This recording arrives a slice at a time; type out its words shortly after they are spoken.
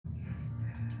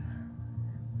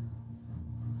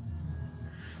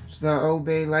It's the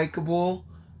Obey Likeable.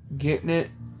 Getting it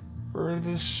for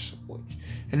the Switch.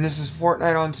 And this is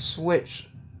Fortnite on Switch.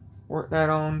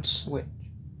 Fortnite on Switch.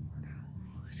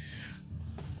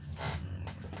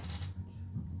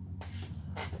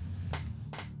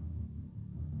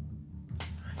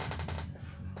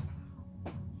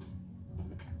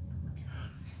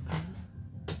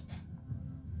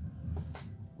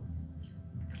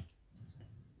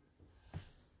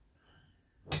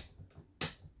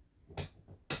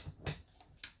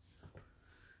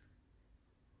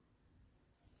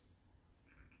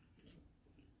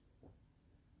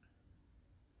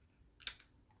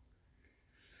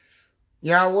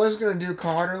 Yeah, I was going to do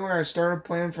COD earlier. I started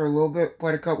playing for a little bit,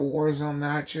 played a couple Warzone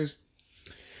matches.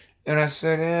 And I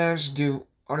said, I'll just do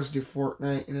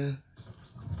Fortnite, you know.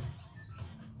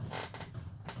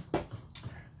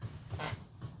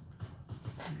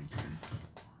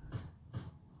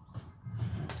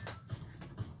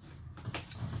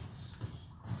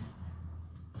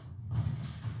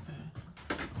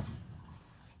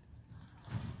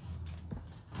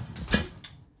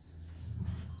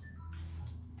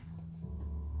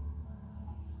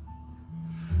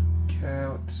 Okay,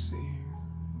 let's see.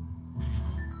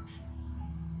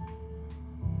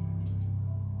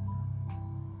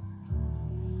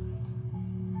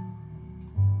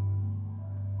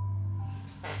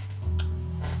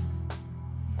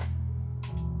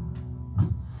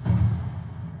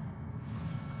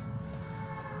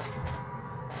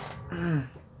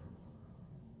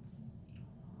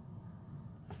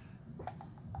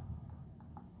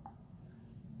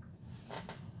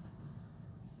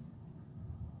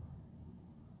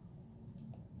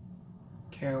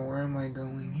 Okay, where am I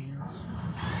going here?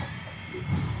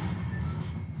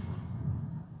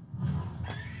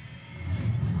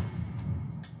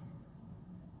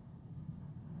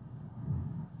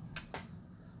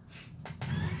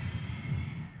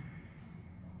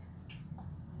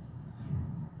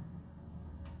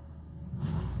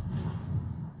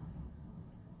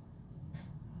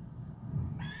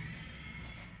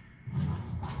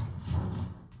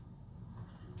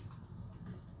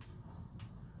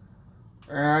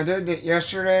 I did it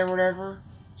yesterday or whatever.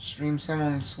 Streamed some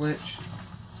on the Switch.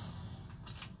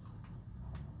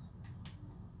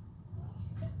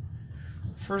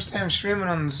 First time streaming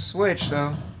on the Switch,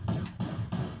 though.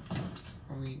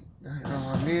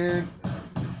 Oh, dude.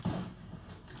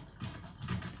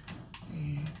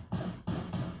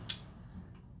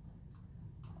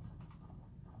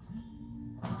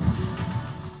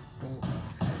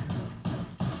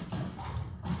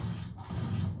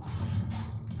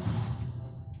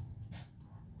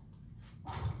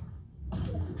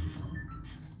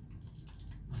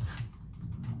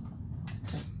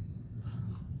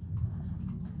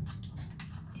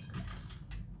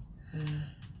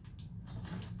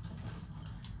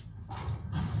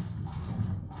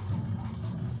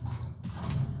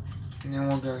 And then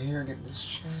we'll go here and get this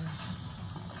chair.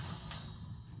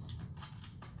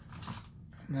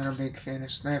 I'm not a big fan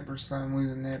of snipers, so I'm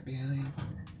leaving that behind.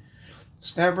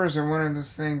 Snipers are one of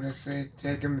those things I say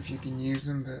take them if you can use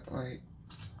them, but like...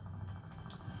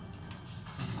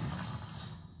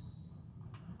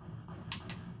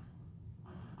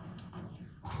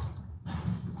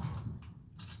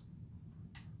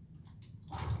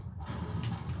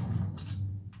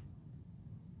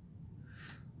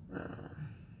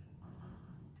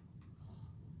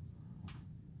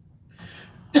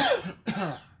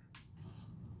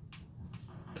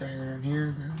 Okay, we're in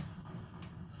here, go.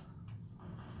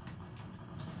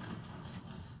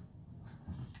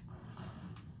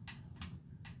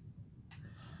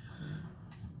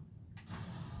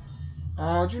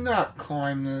 Oh, do not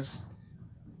climb this.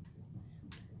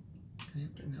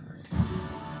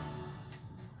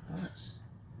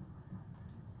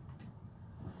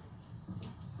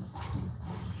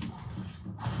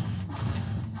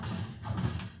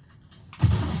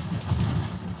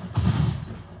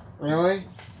 Really?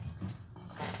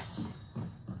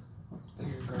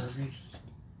 You're garbage.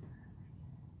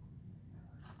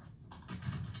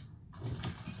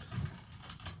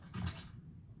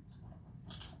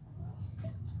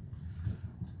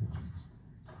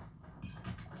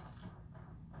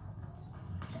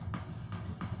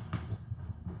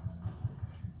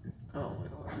 Oh my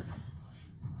Lord.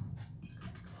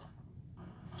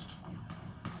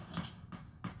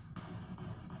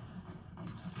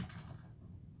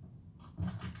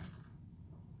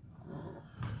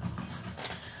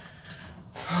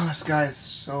 Oh, this guy is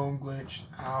so glitched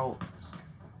out.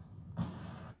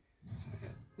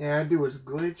 Yeah, that dude was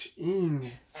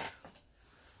glitching.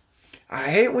 I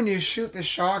hate when you shoot the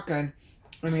shotgun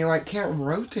and you like can't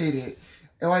rotate it.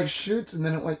 It like shoots and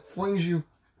then it like flings you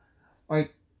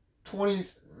like 20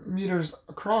 meters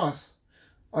across.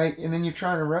 Like, and then you're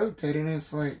trying to rotate it, and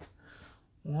it's like,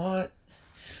 what?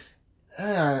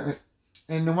 And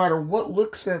no matter what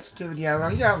look sensitivity you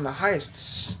have, you have the highest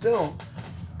still.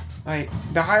 Like,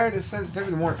 the higher the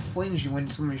sensitivity, the more it flings you when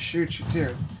somebody shoots you,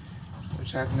 too.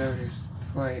 Which I've noticed.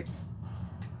 It's like,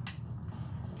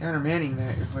 countermanding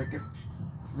that is like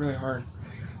really hard.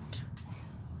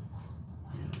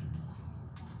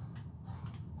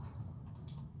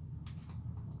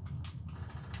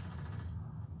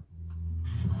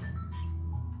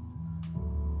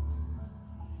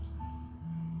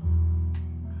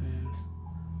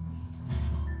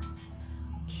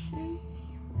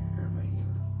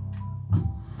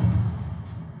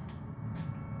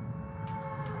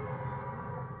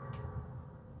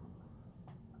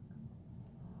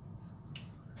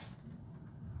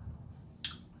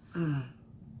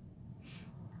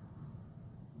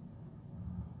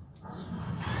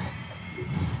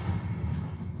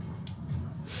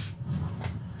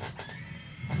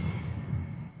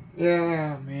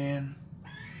 Yeah, man.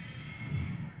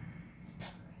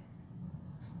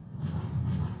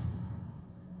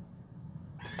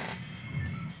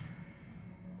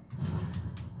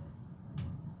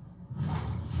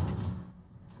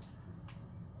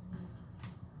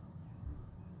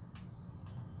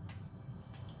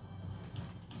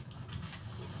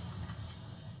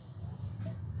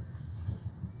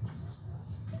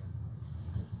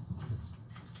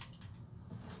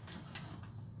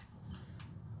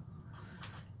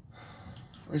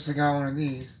 At least I got one of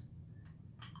these.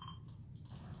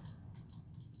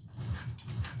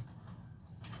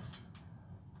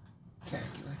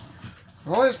 Spectacular.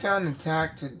 I've always found the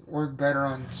tack to work better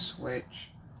on Switch.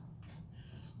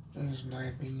 That is my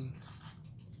opinion.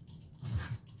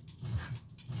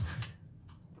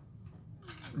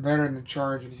 Better than the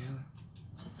charge, anyhow.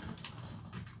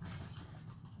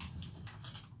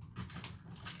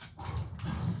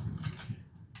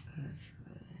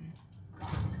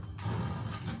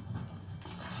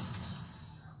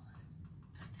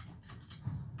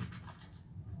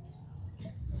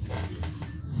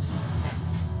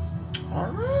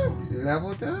 Alright,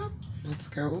 leveled up. Let's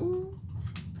go.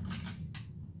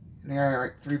 And I got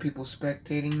like 3 people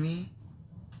spectating me.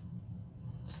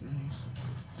 That's nice.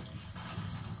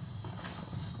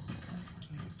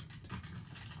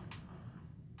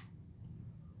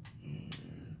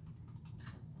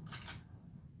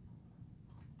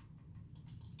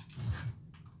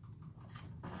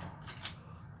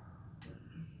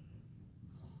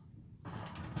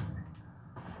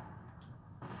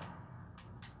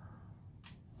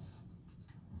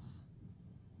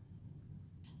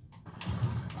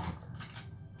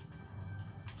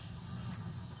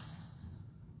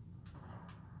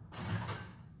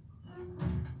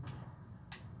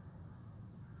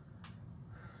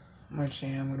 How much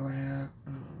ammo do I have?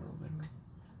 Oh, a little bit.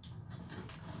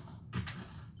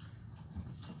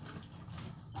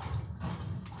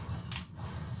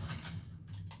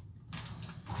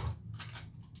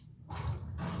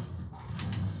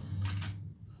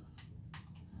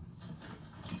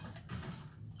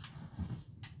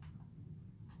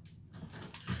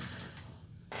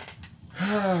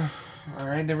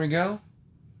 Alright, there we go.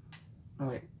 Oh,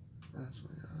 wait. That's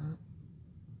what I got.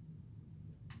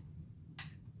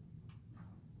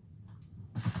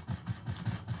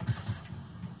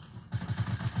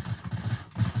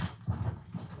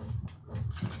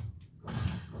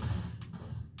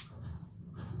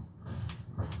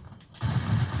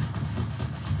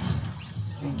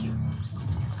 Thank you.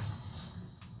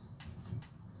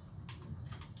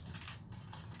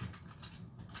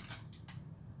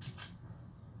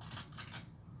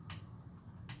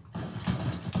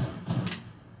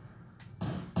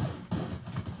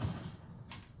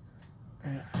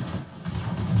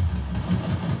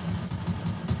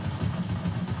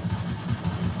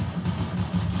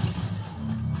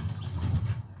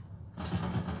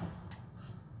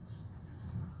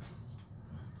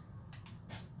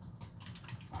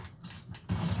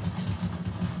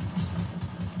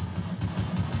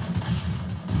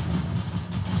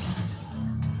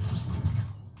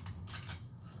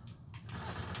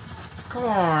 Come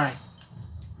on.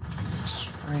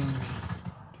 Spring me.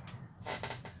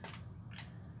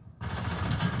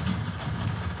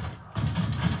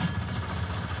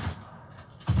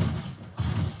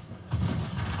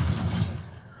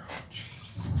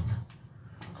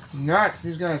 Nuts,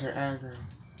 these guys are aggro.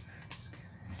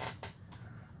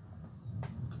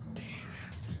 Damn.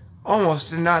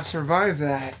 Almost did not survive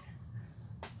that.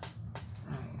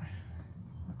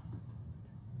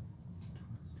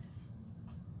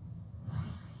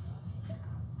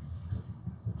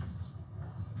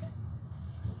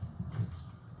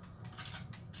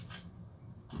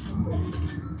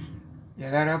 Yeah,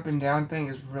 that up and down thing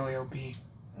is really OP.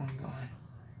 Oh my god.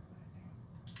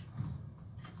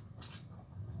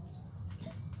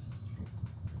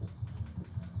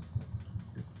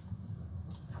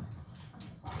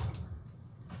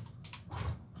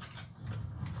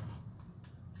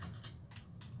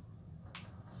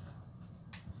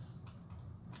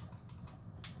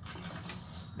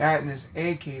 That and this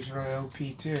AK is really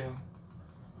OP too.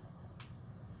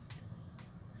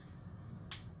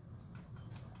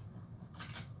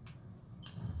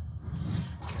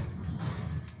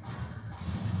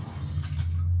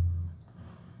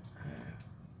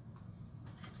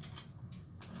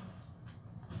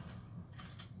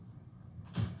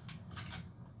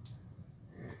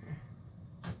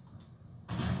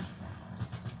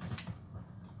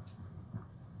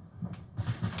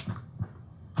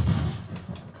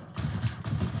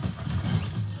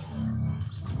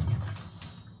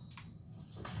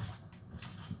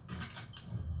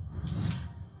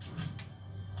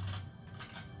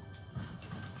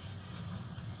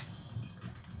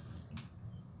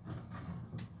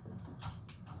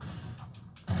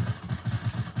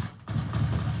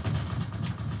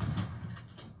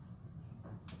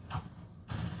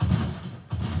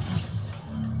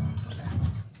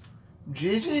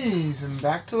 GG's, and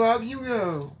back to lab you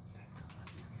go.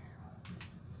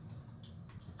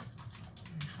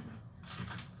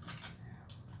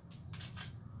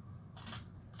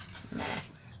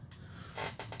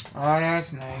 Oh,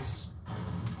 that's nice.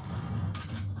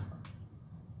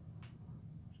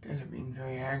 You guys are being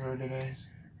very aggro today.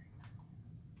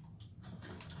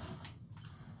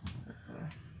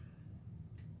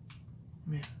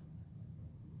 Yeah.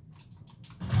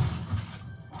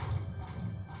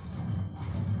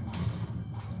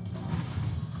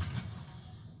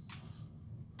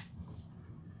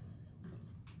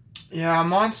 Yeah,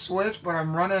 I'm on Switch, but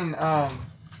I'm running my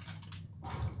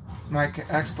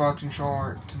Xbox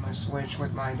controller to my Switch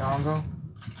with my dongle.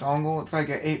 It's like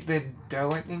an 8-bit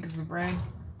Doe, I think is the brand.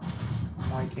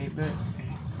 Like 8-bit.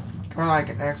 Kind of like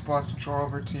an Xbox controller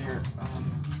over to your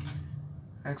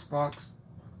Xbox.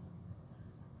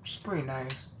 Which is pretty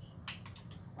nice.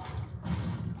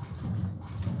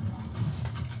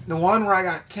 The one where I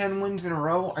got 10 wins in a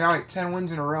row, I got like 10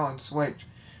 wins in a row on Switch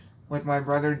with my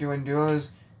brother doing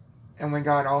duos, and we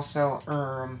got also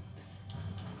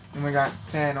and we got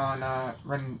 10 on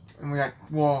running, and we got,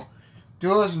 well,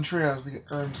 duos and trios,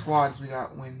 or in squads we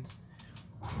got wins.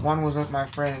 One was with my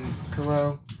friend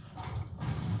Kulo,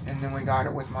 and then we got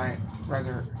it with my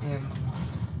brother him.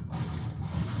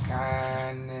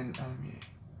 And then yeah.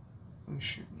 Oh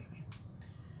shoot,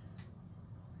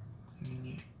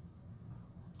 maybe.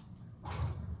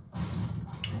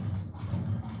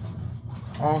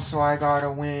 Also, I got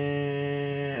a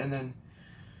win, and then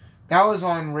that was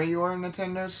on regular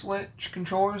Nintendo Switch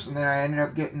controllers, and then I ended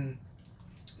up getting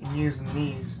and using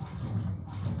these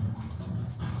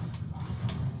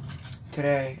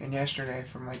today and yesterday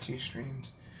for my 2 streams.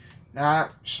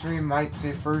 Now, stream might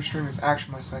say first stream, it's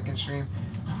actually my second stream.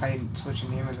 I didn't switch the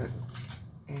name of it.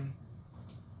 And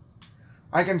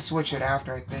I can switch it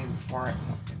after, I think, before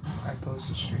I post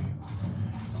the stream.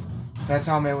 That's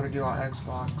how I'm able to do it on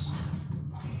Xbox.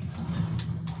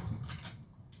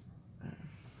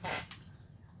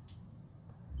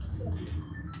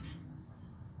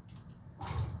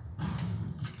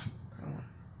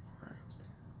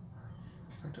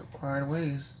 Quite a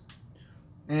ways.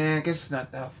 I guess it's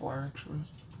not that far, actually.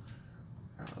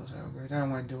 I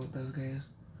don't want to deal with those guys.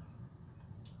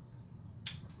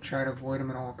 Try to avoid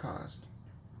them at all costs.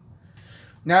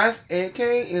 Now, this AK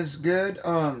is good,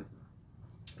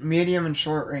 medium and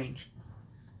short range.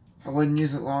 I wouldn't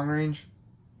use it long range.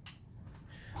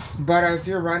 But if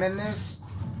you're running this,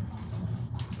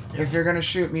 if you're going to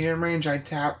shoot medium range, I'd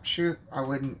tap shoot. I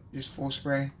wouldn't just full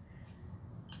spray.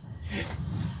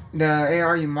 The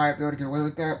AR, you might be able to get away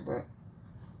with that, but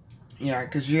yeah,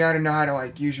 because you got to know how to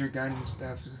like use your gun and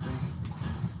stuff is the thing.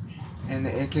 And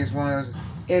the AK is one of those.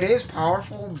 It is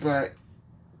powerful, but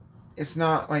it's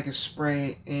not like a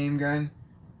spray aim gun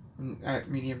at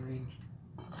medium range.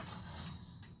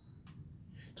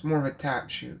 It's more of a tap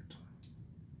shoot.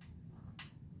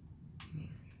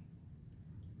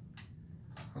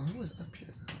 Oh, who was up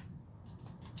here though?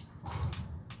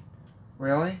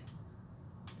 Really?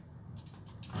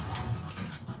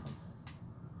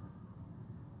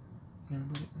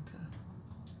 Nobody? Okay.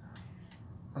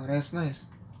 Oh, that's nice.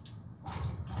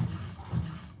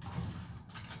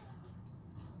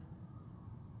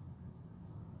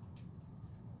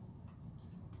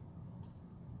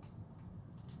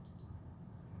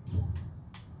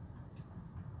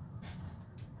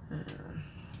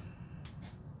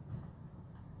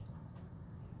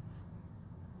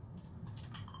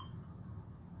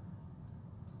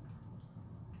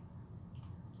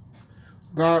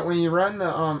 But when you run the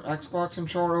Xbox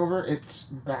controller over, it's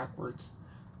backwards.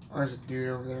 Oh, there's a dude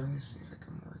over there. Let me see if it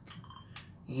can work.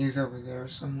 He's over there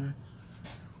somewhere.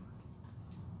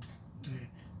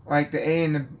 Like the A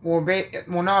and the well,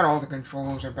 not all the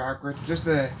controllers are backwards. Just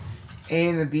the A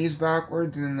and the B is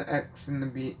backwards, and then the X and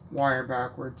the Y are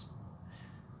backwards.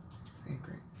 I think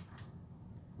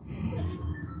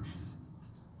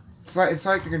right. It's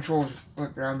like the controllers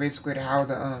flipped around basically to how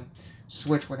the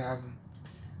Switch would have them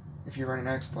if you run an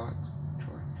Xbox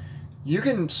controller. You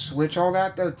can switch all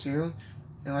that though too,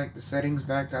 and like the settings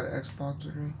back to how the Xbox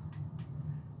would be.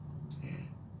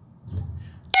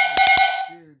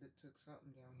 Dude that took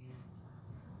something down here.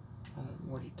 I don't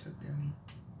know what he took down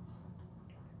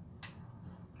here.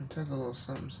 He took a little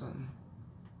something.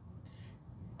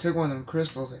 He took one of them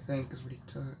crystals, I think, is what he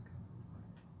took.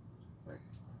 Wait.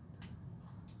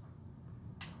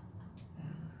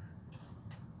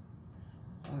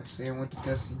 I want to see I went to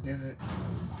Dusty Divot.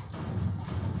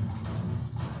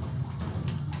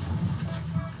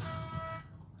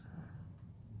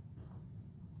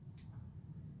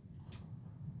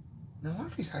 Now, what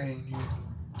if he's hiding here?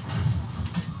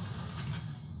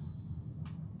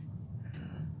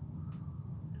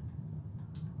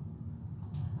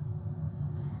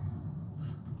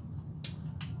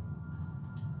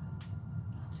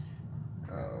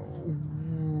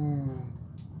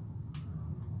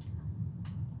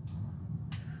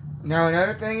 Now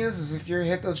another thing is if you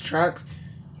hit those trucks,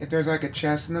 if there's like a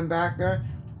chest in the back there,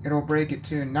 it'll break it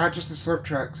too. Not just the slurp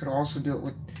trucks, it'll also do it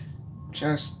with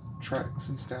chest trucks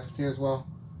and stuff too as well.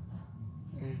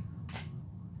 Yeah.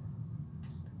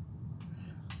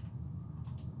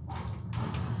 I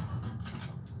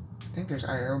think there's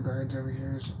IO guards over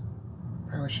here. So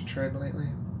probably should tread lightly.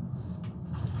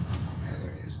 Yeah,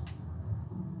 there it is.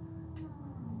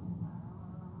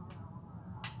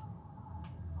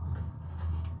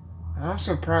 I'm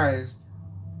surprised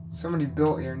somebody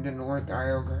built here and didn't alert the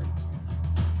IO guards.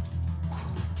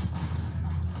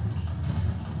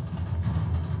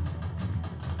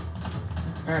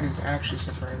 That is actually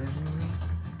surprising to me.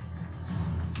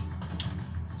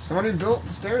 Somebody built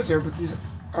the stairs there, but these...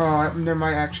 Oh, there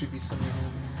might actually be somebody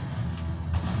down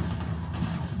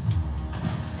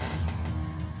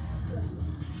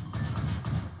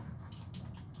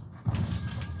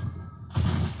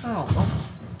there.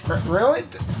 Oh, really?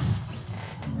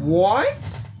 What?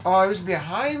 Oh, it was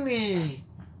behind me.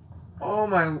 Oh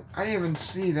my, I didn't even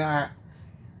see that.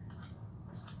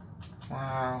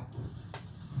 Wow.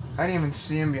 I didn't even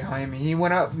see him behind me. He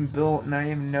went up and built and I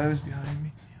didn't even know he was behind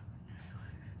me.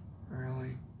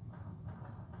 Really?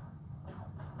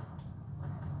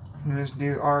 And this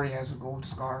dude already has a gold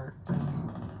scar.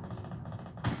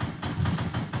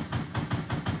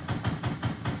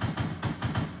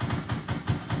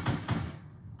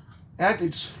 That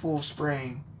dude's full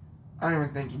spraying. I don't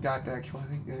even think he got that kill. I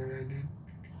think the other guy did.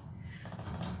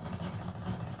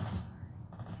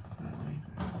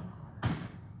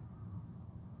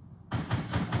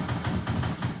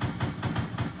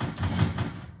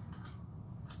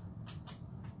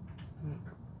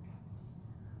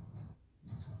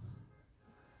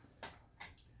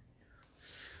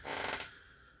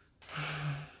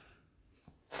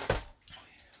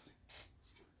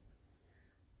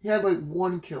 He had like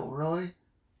 1 kill, really?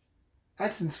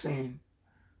 That's insane.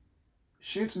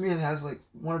 Shoots me and has like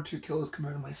 1 or 2 kills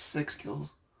compared to my 6 kills.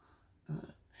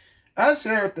 That's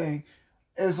the other thing.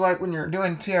 Is like when you're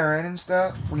doing TRN and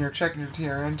stuff, when you're checking your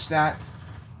TRN stats,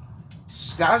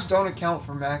 stats don't account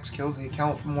for max kills, they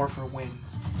account more for wins.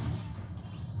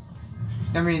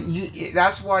 I mean,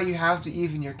 that's why you have to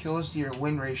even your kills to your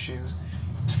win ratios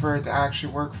for it to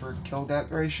actually work for kill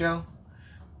death ratio.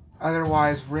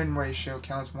 Otherwise, win ratio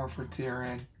counts more for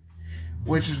TRN,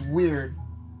 which is weird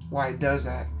why it does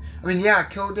that. I mean, yeah,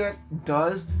 kill death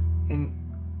does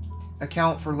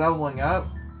account for leveling up,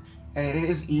 and it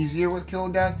is easier with kill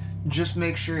death. Just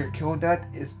make sure your kill death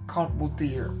is comparable to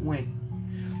your win.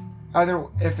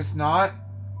 If it's not,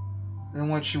 then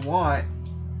what you want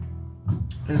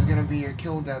is going to be your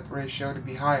kill death ratio to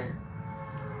be higher.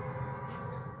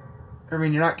 I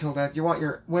mean, you're not kill death. You want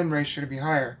your win ratio to be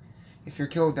higher. If your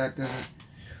kill death doesn't,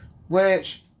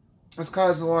 which has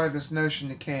caused a lot of this notion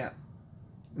to camp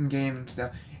in game and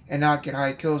stuff, and not get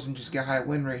high kills and just get high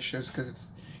win ratios because it's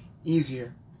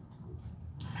easier.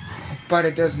 But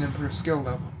it doesn't improve skill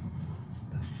level,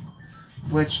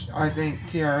 which I think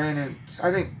TRN and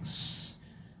I think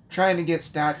trying to get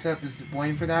stats up is to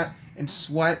blame for that, and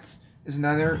sweats is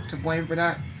another to blame for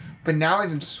that. But now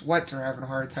even sweats are having a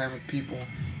hard time with people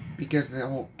because of the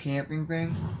whole camping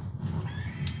thing.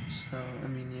 So, I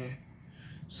mean, yeah.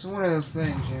 It's one of those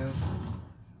things, you know.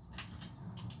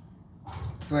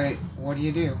 it's like, what do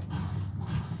you do?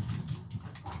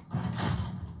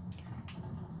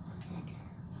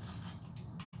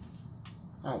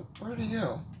 Oh, where'd he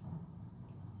go?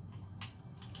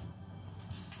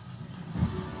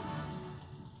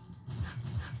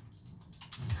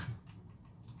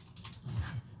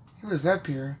 He was up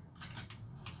here.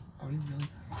 Oh, he really?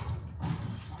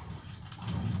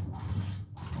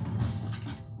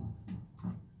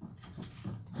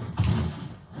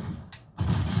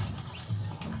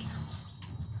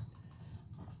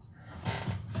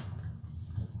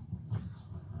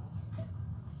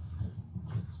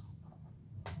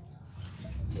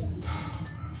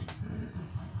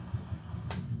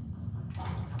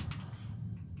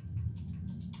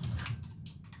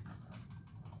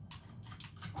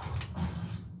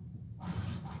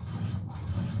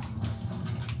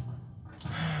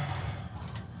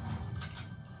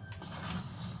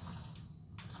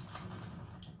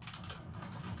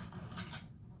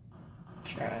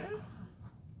 Okay.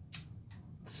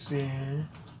 Let's see.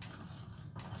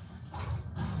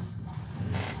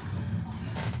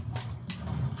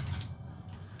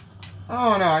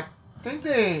 Oh no, I think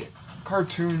they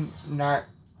cartoonized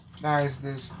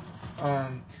this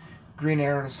Green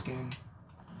Arrow skin.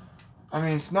 I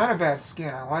mean, it's not a bad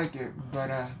skin. I like it,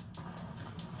 but I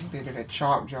think they did a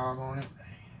chop job on it.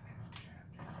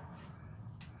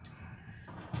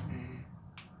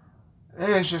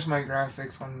 Maybe it's just my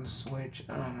graphics on the Switch.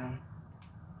 I don't know.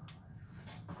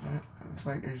 It's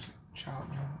like there's a chop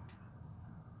job.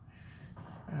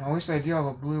 And at least I do have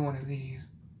a blue one of these.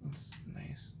 It's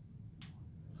nice.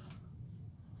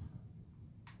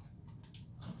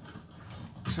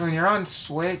 So when you're on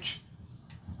Switch,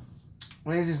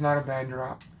 Lazy's not a bad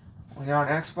drop. When you're on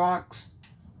Xbox,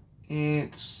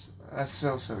 it's a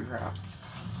so-so drop.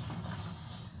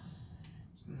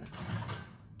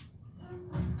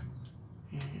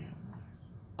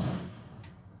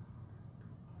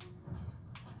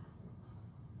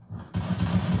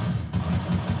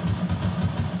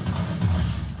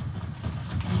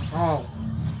 Oh,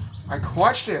 I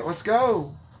clutched it. Let's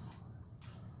go.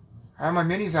 I have my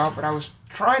minis out, but I was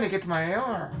trying to get to my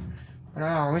AR. But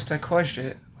at least I clutched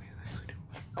it.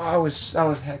 Oh, I was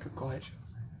hecka clutch.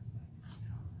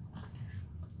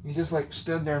 He just like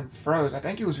stood there and froze. I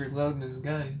think he was reloading his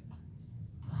gun.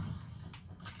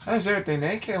 That's the other thing.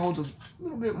 The AK holds a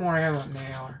little bit more ammo than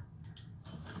the AR.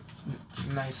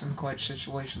 Nice in clutch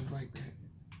situations like that.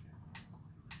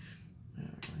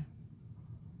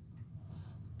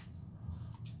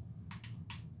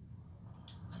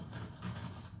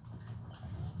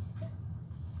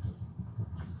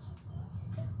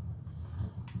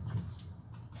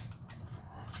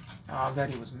 Oh, I bet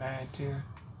he was mad too.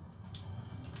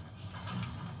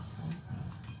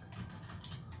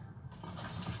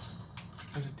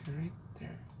 There's a dude right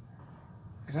there.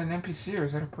 Is that an NPC or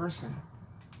is that a person?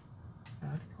 No,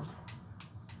 I think it was.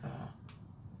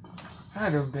 Oh.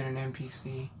 Had to have been an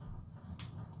NPC.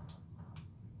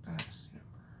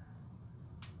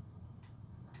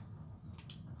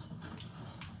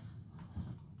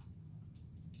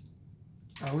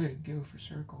 Oh, we had to go for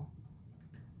circle.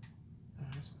 Oh,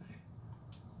 that's nice.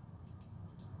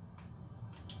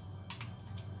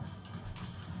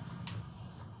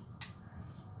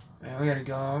 Man, we gotta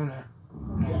go. I'm not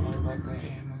worried about the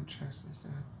ammo chest and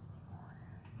stuff.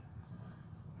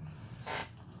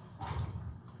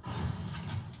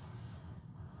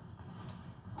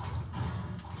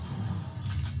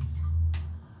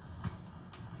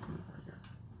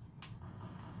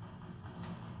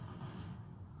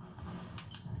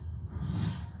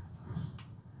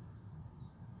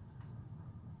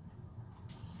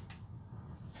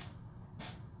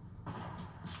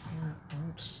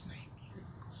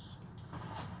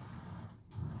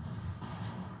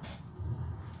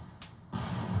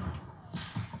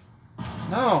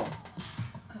 No!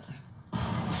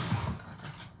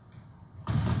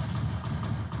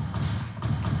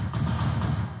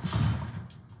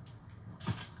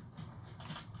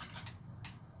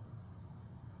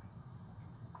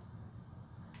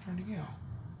 Where'd he go?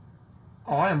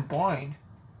 Oh, I am blind.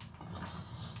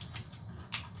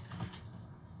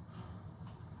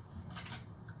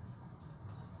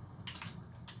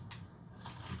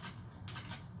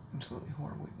 Absolutely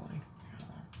horribly blind.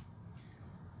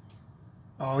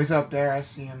 Oh, he's up there. I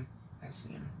see him. I see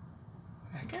him.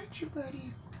 I got you,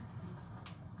 buddy.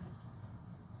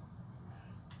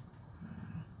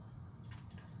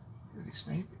 Is he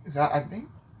sniping? Is that, I think?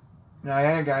 No, the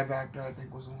other guy back there, I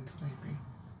think, was the one sniping.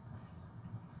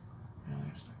 No,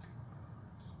 there's not.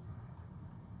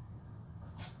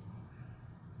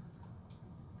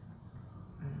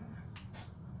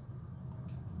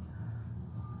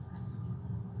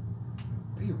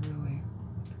 Are you really?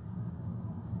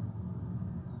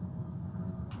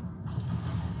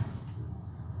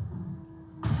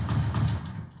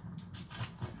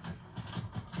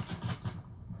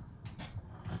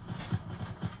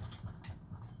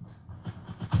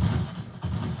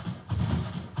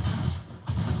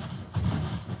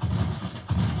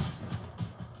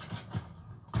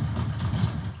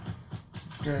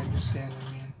 Good, just stand there,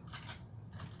 man.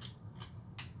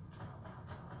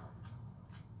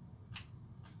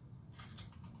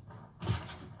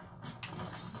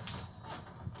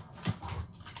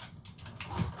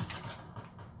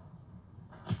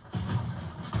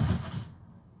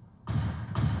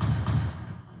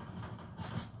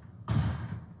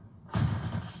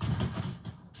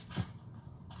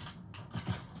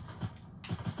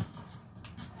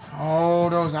 Oh,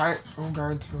 those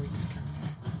guards really did come in.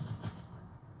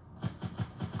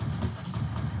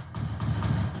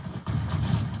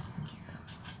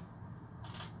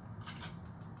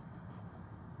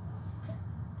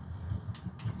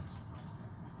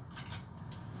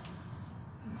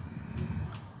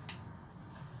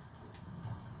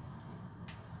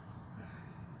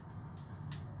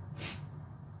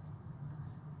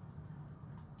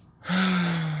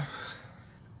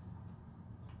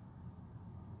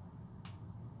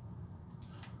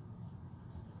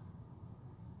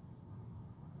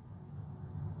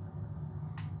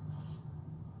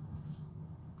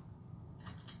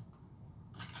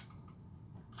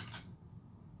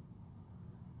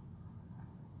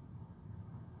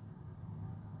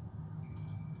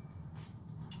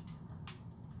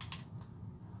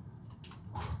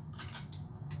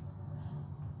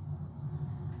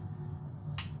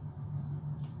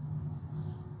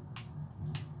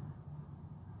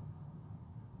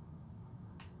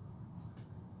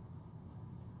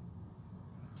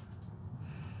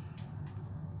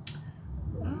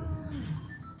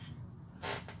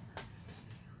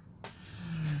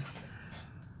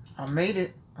 I made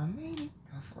it. I made it.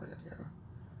 How far did I go?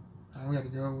 Oh, we gotta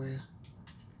go with.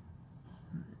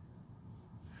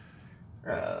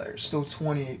 There's still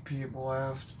 28 people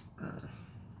left. What's this?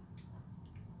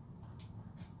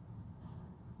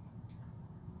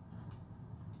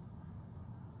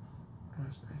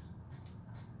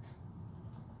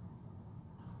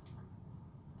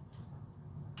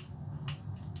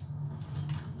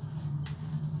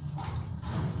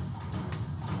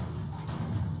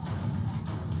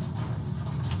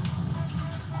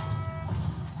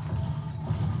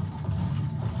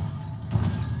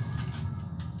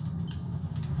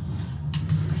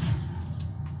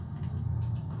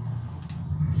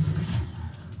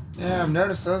 Yeah, I've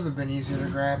noticed those have been easier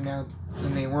to grab now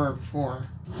than they were before.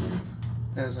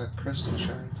 There's a crystal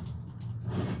shard.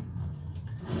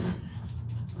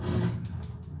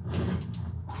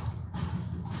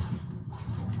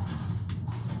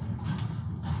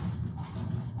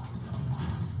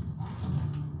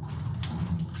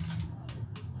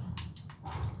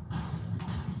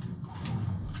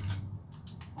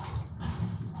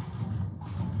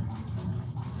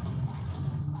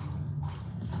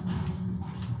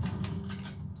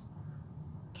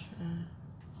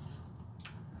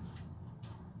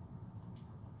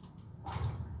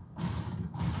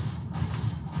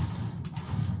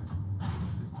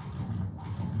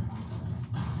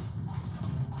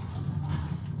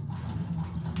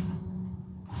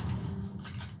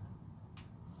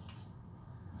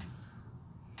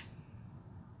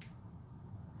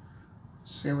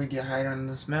 See, we get high on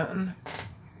this mountain.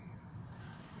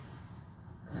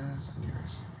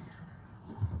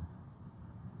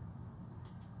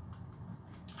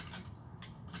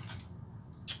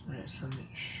 There's somebody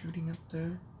shooting up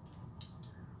there.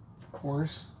 Of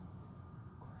course.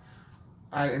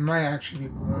 It might actually be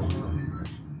below the mountain, but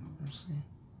we'll see.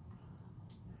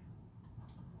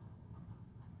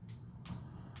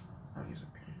 Oh, he's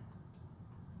up here.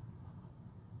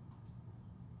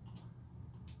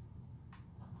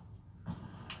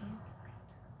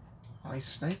 Oh, he's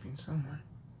sniping somewhere.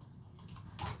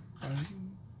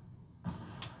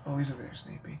 Oh, he's over there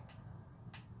sniping.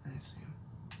 I see him.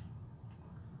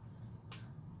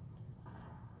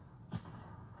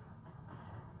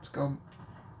 Let's go.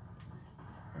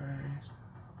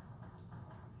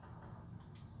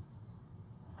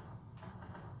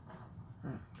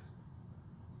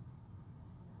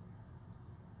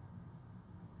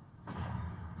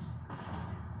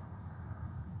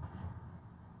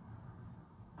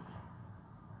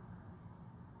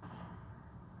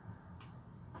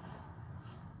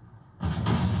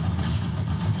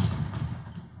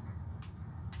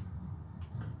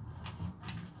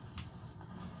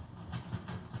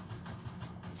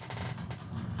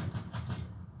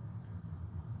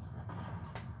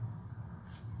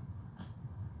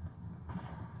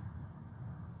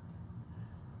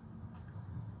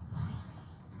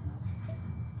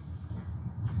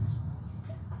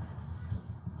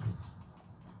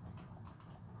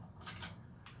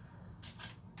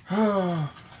 Oh,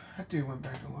 that dude went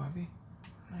back to lobby.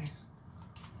 Nice.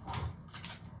 Oh,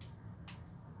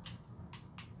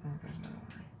 there's no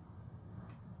way.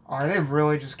 Are they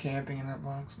really just camping in that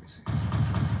box? Let me see.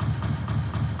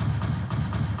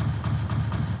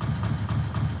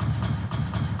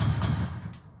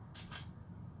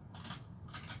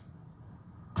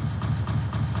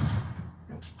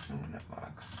 Nope, no in that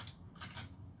box.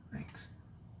 Thanks.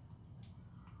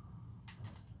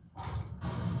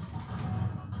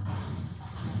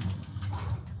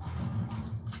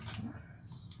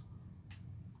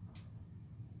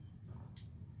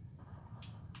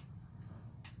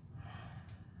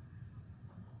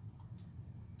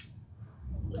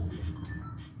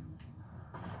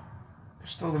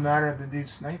 There's still the matter of the dude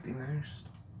sniping there.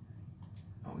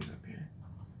 Oh, he's up here.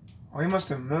 Oh, he must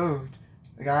have moved.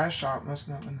 The guy I shot must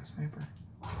not have been the sniper.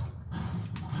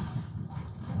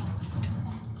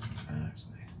 That's nice.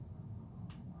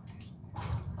 I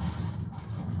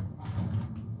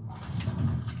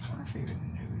wonder if he even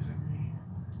knew he was over here.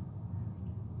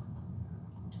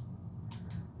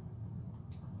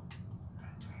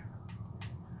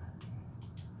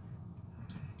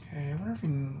 Okay, I wonder if he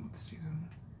sees him.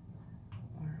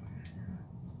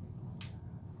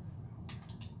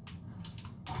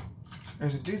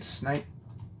 There's a dude snipe.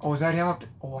 Oh, is that him up there?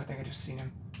 Oh, I think I just seen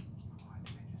him.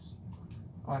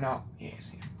 Oh, no. Yeah, I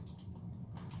see him.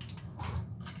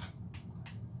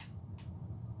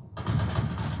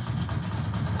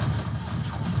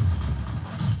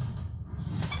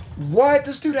 What?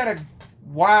 This dude had a...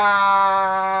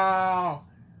 Wow.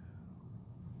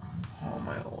 Oh,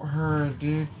 my word,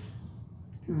 dude.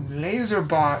 Dude laser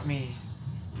bot me.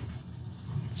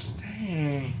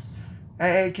 Dang.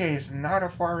 That AK is not a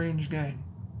far-range gun.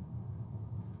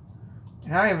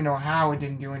 And I don't even know how it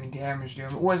didn't do any damage to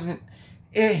him. It wasn't...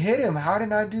 It hit him. How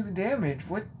did I do the damage?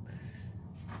 What?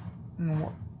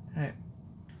 That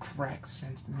cracks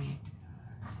sense to me.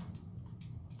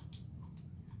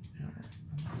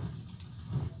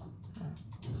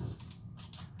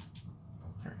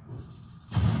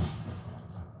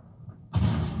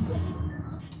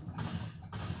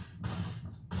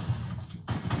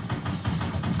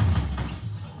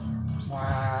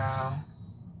 Wow.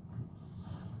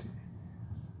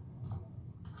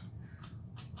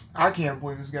 I can't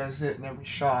believe this guy's hitting every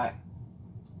shot.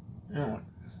 You know what?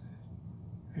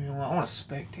 I want to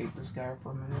spectate this guy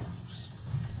for a minute.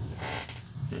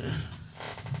 Yeah.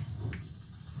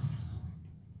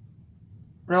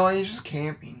 Really? He's just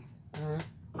camping.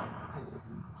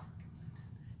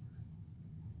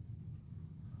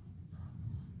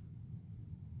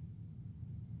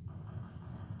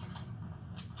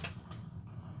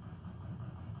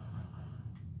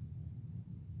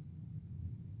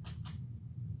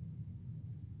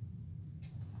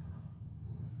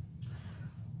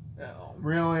 Oh,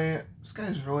 really? This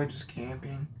guy's really just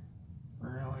camping?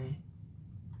 Really?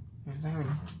 He's not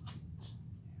even...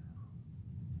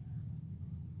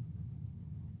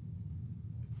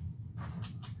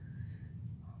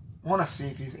 I want to see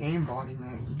if he's aimbotting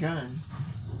that gun.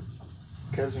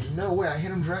 Because there's no way I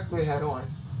hit him directly head on.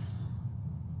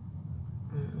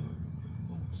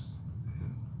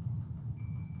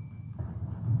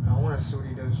 I want to see what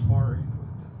he does far range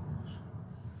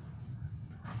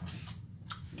with that.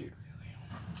 Dude,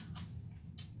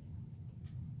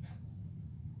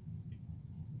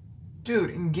 really. Dude,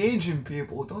 engaging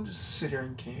people. Don't just sit here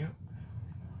and camp.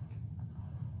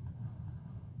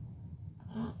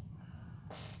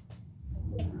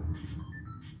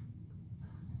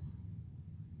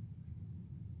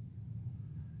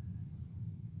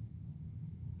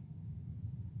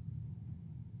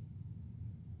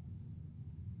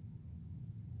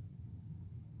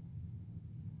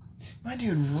 My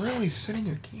dude really sitting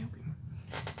here camping.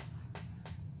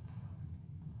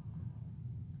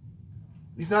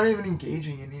 He's not even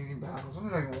engaging in any battles.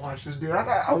 I'm not gonna watch this dude.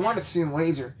 I want to see him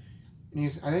laser.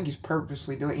 And I think he's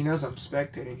purposely doing it. He knows I'm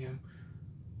spectating him.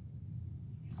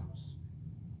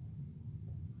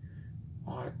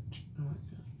 Watch.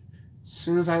 As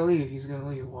soon as I leave, he's gonna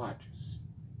leave. Watch.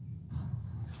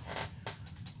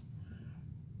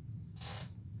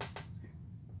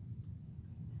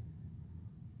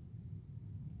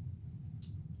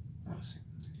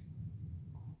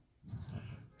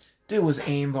 Dude was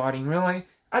aimbotting, really?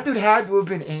 That dude had to have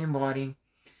been aimbotting.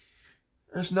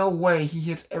 There's no way he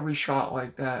hits every shot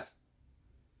like that.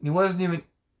 And he wasn't even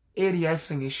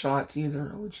ADSing his shots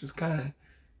either, which is kind of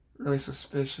really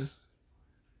suspicious.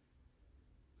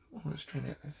 I was trying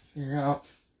to figure out.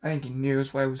 I think he knew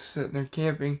that's why he was sitting there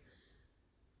camping.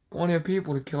 Plenty of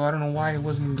people to kill. I don't know why he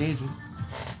wasn't engaging.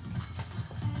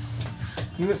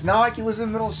 He was not like he was in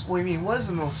the middle. Well, I mean, he was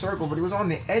in the middle circle, but he was on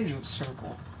the edge of the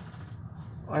circle.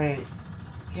 Like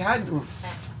he had to.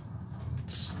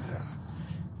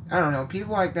 I don't know.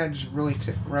 People like that just really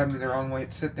rub me the wrong way.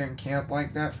 To sit there and camp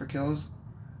like that for kills.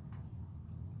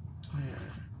 Yeah.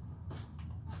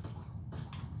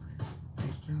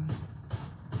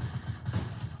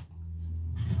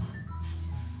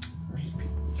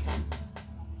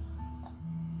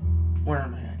 Where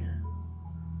am I at here?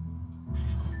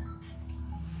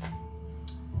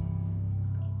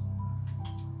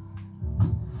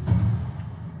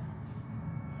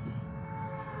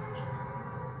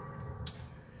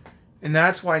 And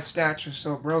that's why stats are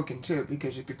so broken too,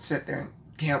 because you could sit there and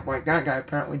camp like that guy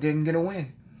apparently didn't get a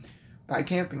win by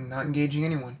camping, not engaging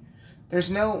anyone.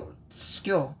 There's no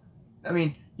skill. I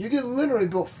mean, you could literally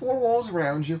build 4 walls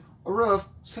around you, a roof,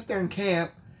 sit there and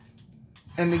camp,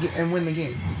 and win the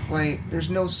game. Like, there's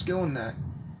no skill in that.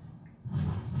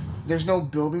 There's no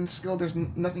building skill. There's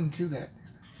nothing to that.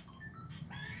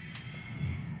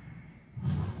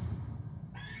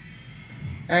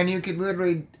 And you could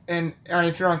literally, and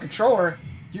if you're on controller,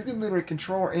 you can literally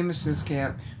control or aim assist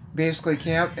camp. Basically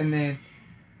camp and then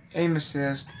aim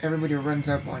assist. Everybody runs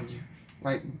up on you.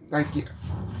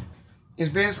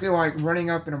 It's basically like running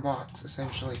up in a box,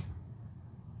 essentially.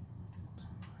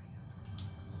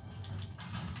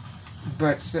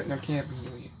 But sitting there camping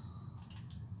doing it.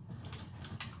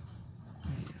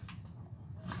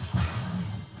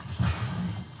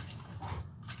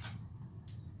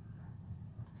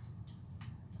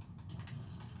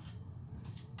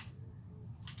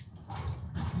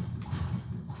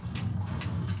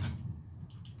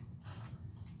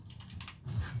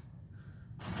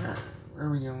 Where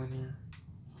are we going here?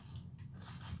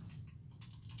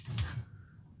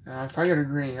 If I get a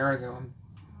green AR though, I'm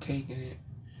taking it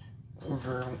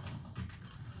over.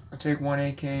 I'll take 1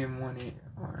 AK and 1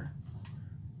 AR.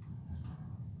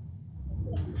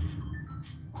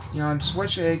 You know, on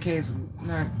Switch, the AK is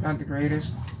not the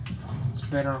greatest. It's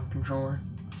better on controller.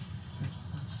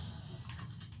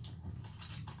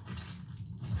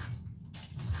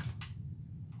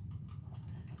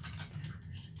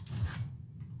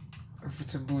 If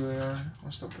it's a blue AR,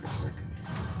 I'll still put it secondary.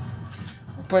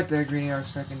 I'll put the green AR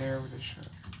secondary over the shot,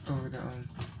 over the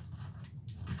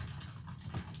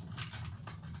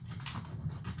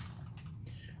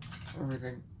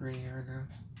green AR though.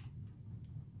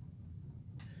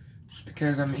 Just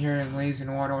because I'm here in lazy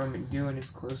and what I'm doing is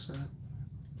close up.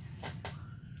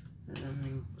 And I'm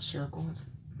in circle, it's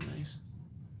nice.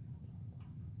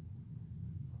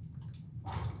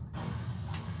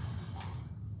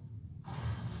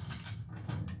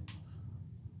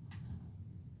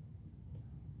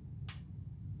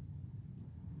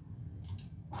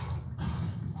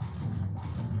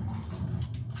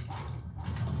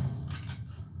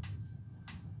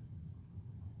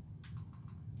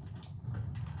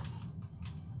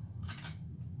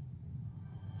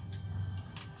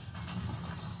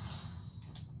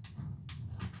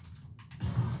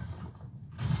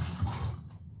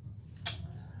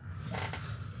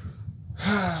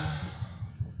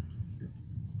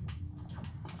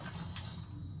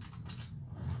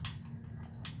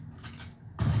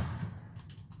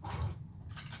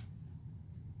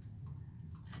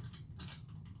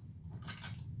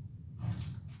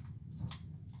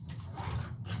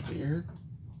 Weird.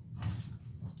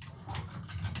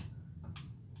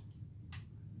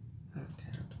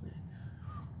 Okay, that's weird.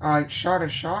 I shot a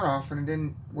shot off and it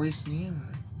didn't waste the ammo.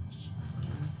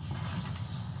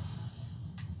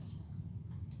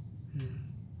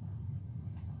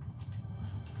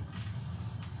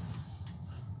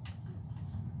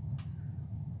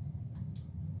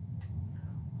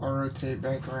 I'll rotate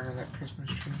back around to that Christmas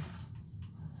tree.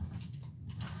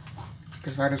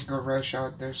 Because if I just go rush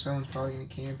out there, someone's probably going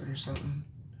to camp it or something.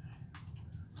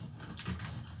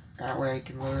 That way I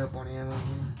can load up on ammo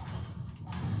here.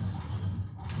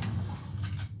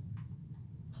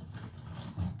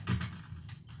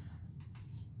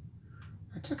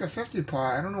 I took a 50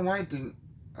 pot. I don't know why it didn't.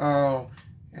 Oh,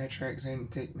 that's right, because I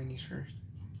didn't take minis first.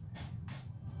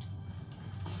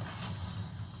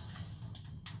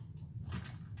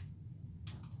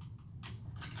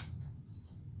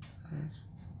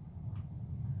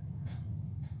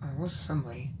 Was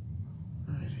somebody.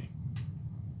 Where is he?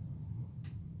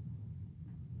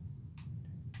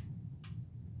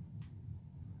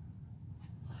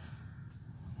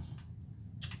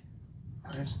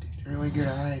 Oh, this dude's really good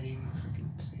at hiding.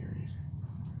 Freaking serious.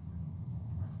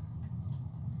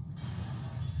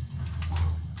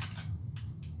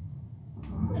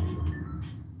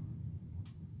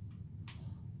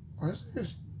 Was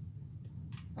this?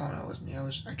 Oh no, it was me.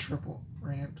 I triple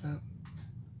ramped up.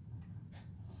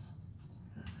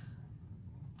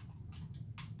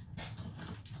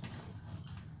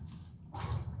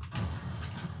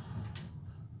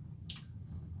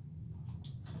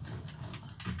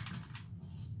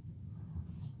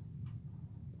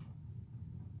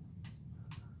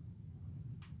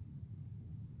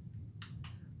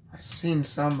 I've seen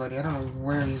somebody. I don't know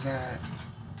where he's at.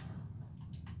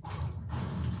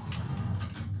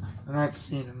 I'm not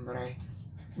seeing him, but I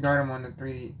got him on the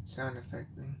 3D sound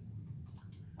effect thing.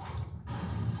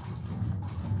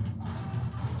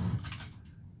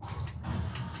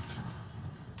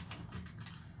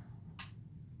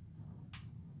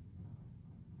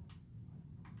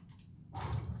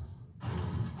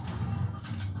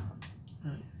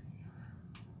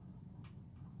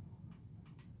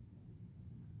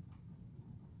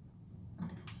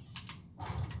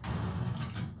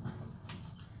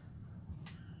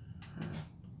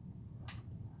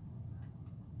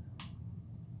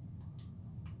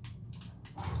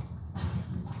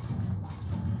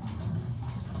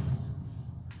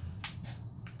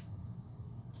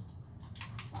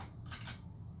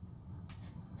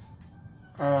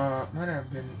 Might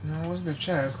have been. No, it wasn't the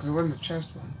chest, because it wasn't the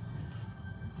chest one.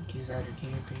 I think he's out of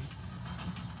camping.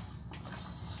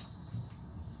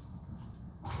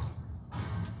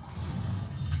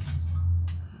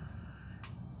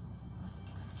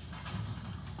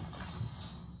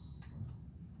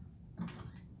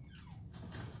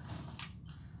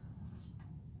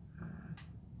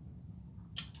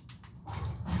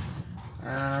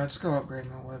 Let's go upgrade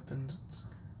my weapons.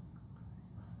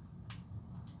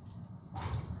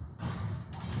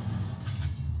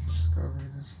 Just go over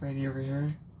to this lady over here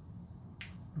and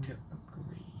get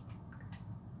upgrade.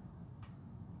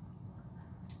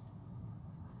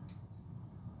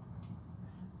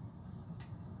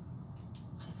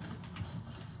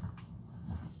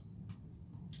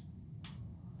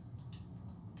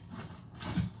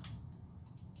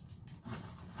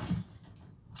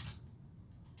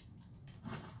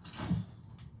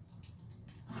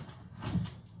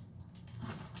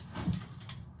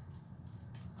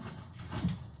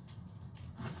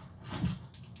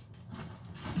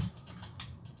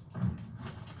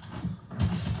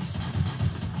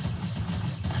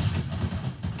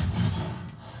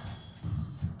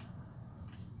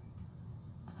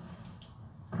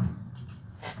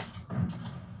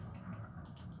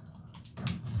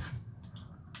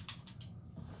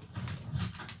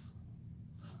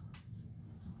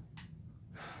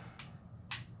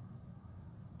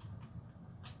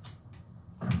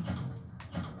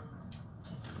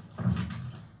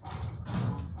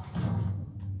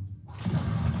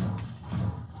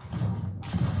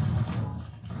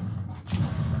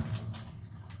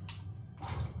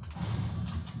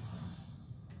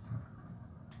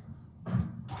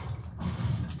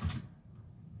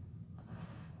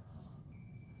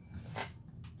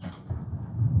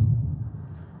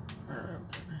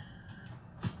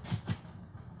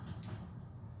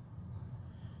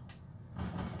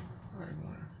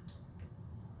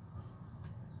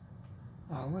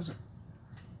 Oh, was it?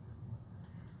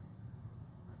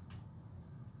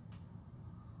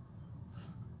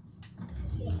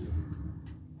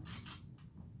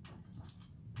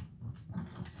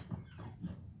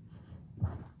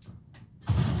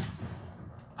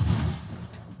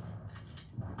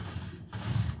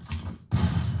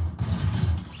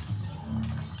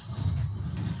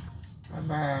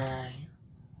 Bye-bye.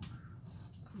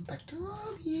 I'm back to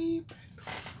lobby.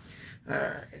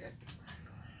 Alright.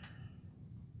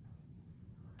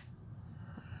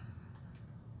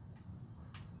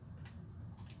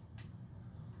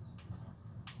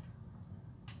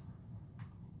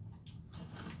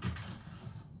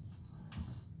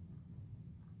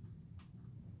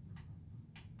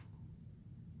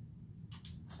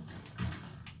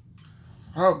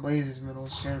 Oh, Blaze's middle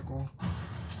circle. It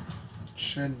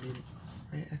should be.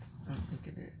 Wait, I don't think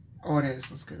it is. Oh, it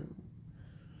is. Let's go.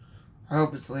 I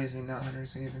hope it's lazy, not hunter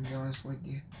save, and be honest with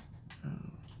you. I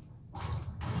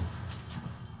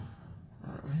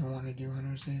don't really want to do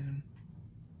hunter saving.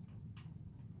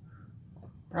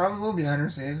 Probably will be hunter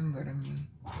saving, but I mean.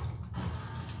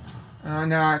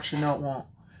 No, actually, no, it won't.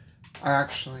 I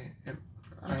actually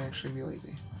be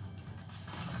lazy.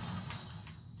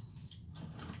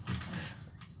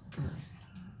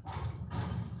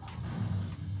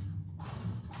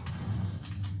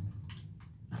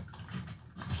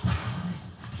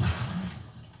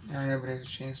 Now nobody has a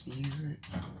chance to use it.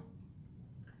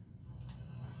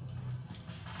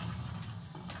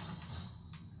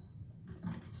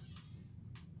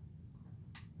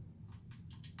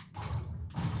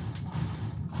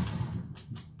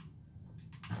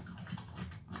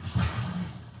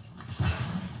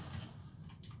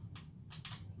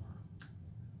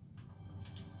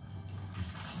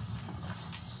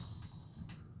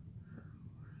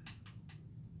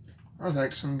 That was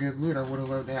like some good loot I would have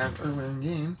loved to have earlier in the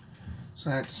game. So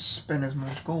I had to spend as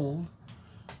much gold.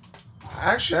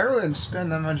 Actually, I really didn't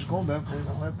spend that much gold to upgrade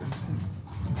my weapons.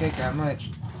 take that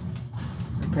much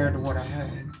compared to what I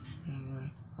had. Anyway,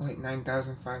 like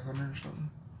 9,500 or something.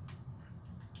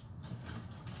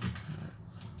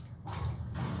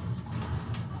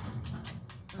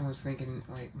 I was thinking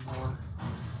like more.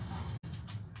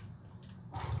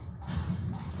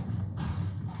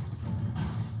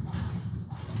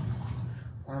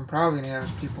 What I'm probably gonna have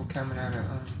is people coming out of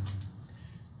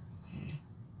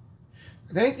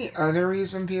I think the other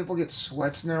reason people get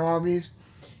sweats in their lobbies,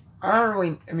 I don't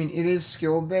really, I mean, it is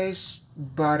skill based,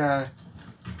 but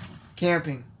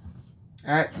camping.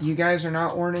 You guys are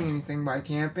not earning anything by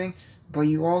camping, but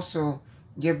you also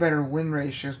get better win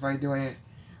ratios by doing it,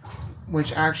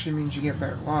 which actually means you get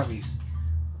better lobbies.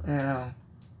 You know,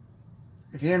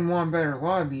 if you didn't want better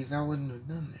lobbies, I wouldn't have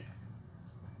done that.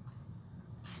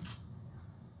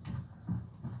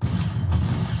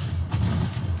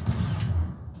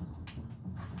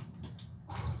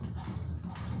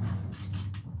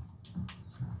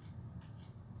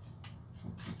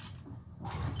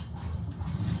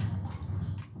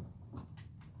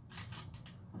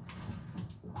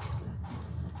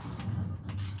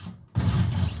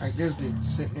 Like this dude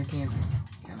sitting there camping.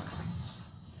 Yeah.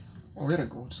 Oh, we got a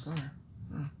gold scar.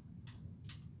 Hmm.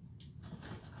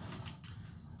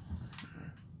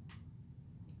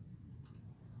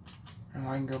 And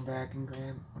I can go back and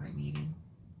grab what I needed.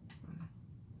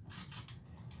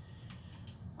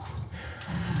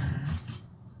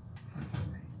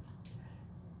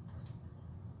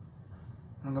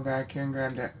 I'm gonna go back here and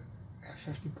grab that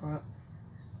 50 pot.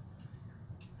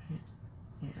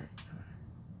 Yeah.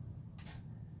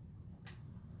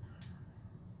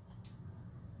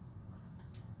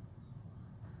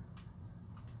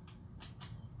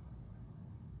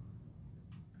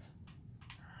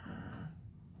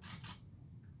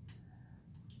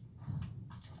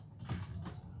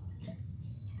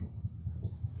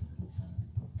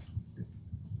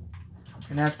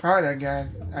 And that's probably that guy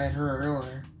I had heard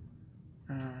earlier.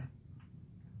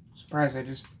 Surprised I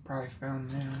just probably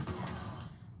found him now.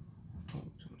 Oh,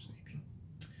 someone's sleeping.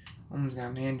 Someone's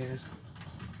got Mandos.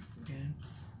 Again.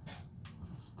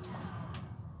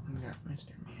 We got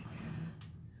Mr. Mando.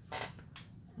 I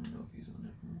don't know if he's on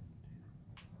that one.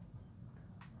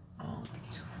 Oh, I think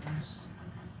he's on this.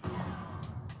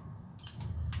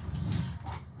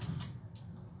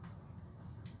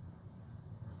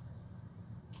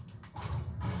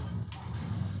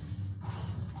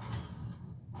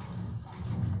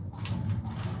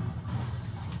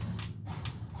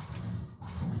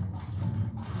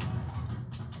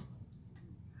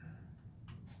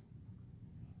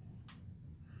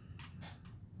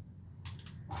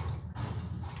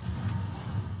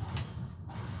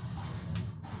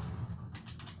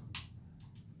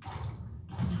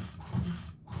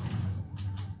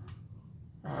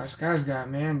 Oh, this guy's got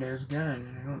Mando's gun,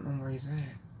 and I don't know where he's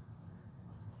at.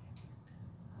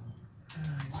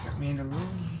 He's got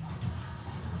Mandalorian.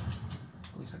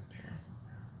 Oh, he's up there.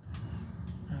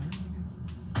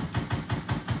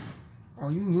 Oh,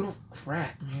 you little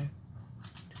crap, man.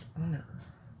 Owner.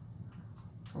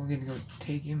 So we're gonna go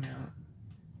take him out.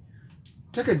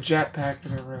 Took a jetpack to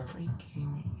the roof. Are you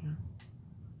kidding me?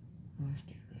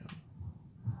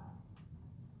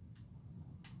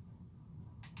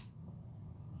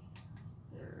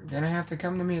 You're gonna have to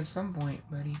come to me at some point,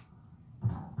 buddy.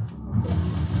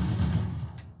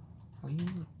 Oh, you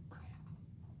little crap.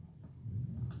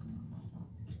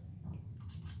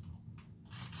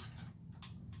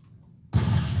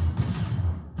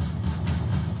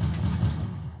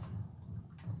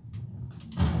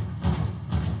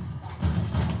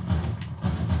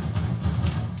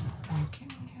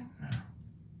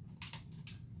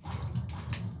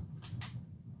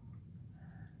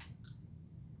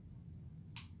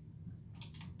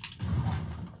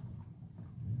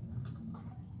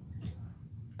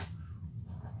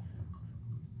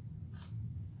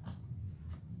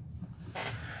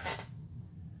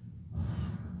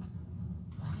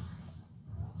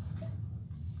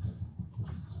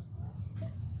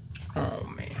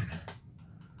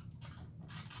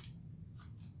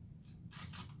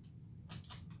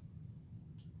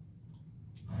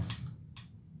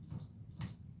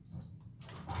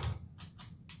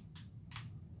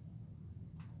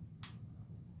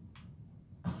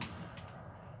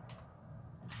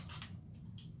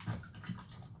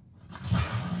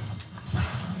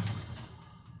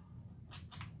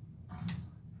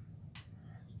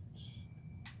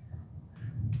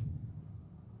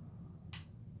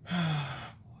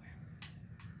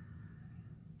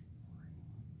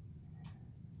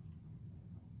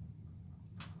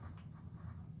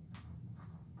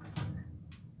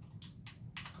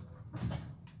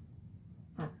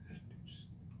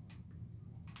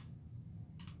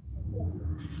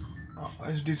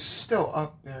 this dude's still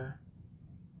up there.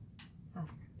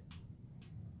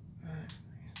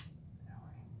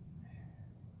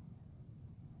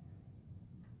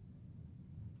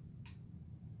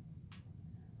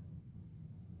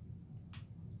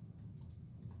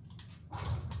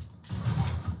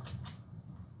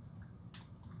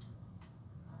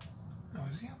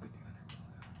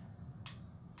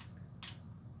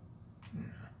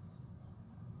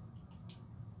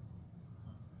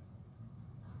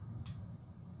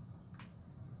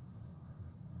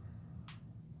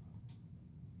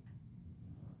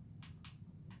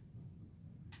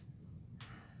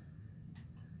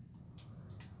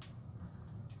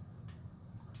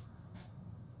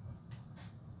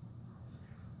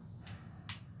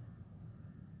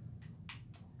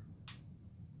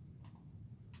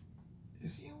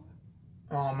 Is he?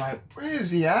 Oh my! Where is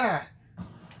he at?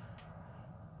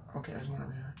 Okay, there's one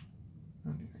over here.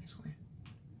 I'll do nicely.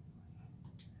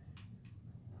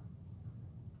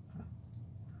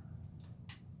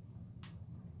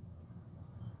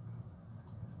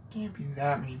 Can't be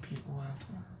that many people left.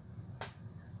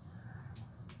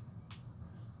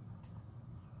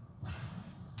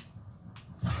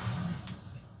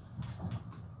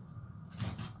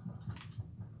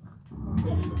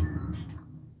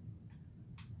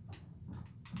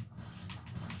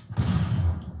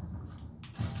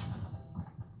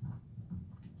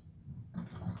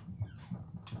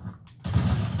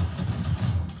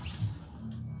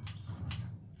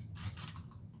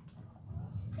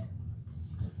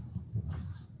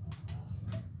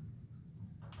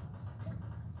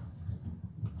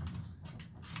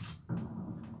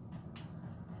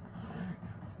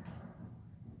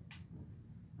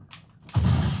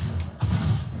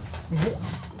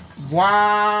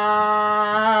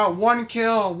 Wow! One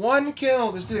kill. One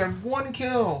kill. This dude had one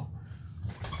kill.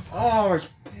 Oh, it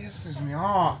pisses me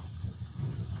off.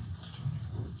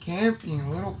 Camping,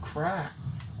 little crap.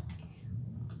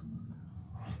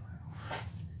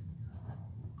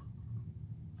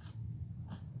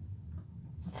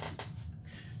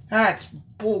 That's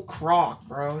bull crock,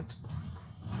 bro.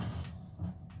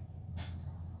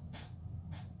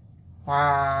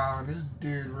 Wow, this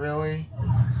dude really?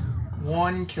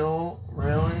 One kill,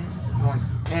 really? One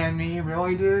and me,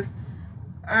 really, dude?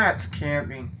 That's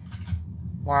camping.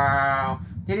 Wow.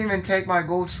 He didn't even take my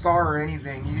gold scar or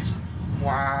anything. He just,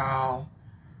 wow.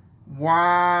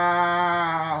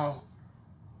 Wow.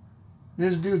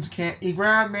 This dude's he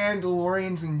grabbed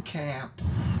Mandalorians and camped.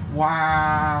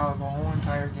 Wow, the whole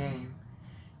entire game.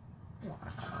 Wow.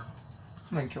 How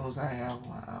many kills I have?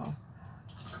 Wow.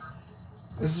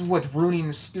 This is what's ruining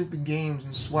the stupid games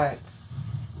and sweats.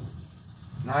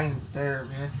 Not even fair,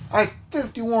 man. I have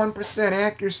 51%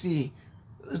 accuracy.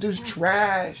 This dude's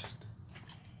trashed.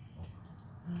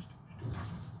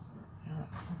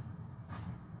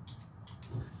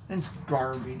 It's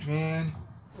garbage, man.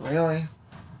 Really?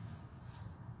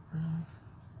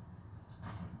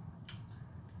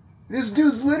 This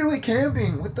dude's literally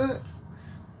camping. What the?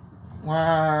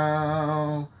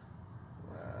 Wow.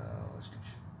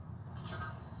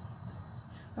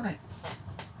 What?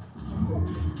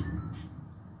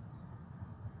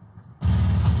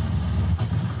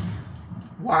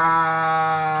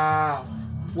 Wow.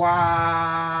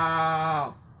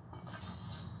 Wow.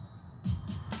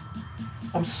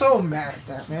 I'm so mad at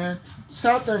that, man. Just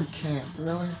out there and camp.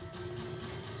 Really?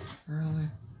 Really?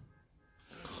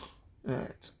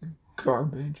 That's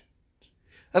garbage.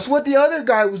 That's what the other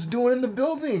guy was doing in the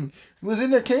building. He was in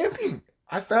there camping.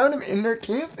 I found him in there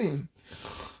camping.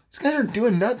 These guys are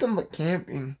doing nothing but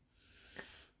camping.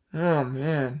 Oh,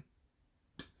 man.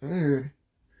 Dude.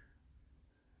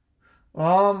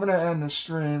 Oh, I'm going to end the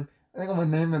stream. I think I'm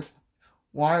going to name it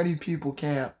Why Do People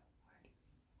Camp?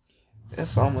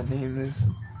 That's all I'm going to name this.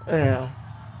 Yeah.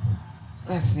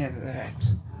 That's the end of that.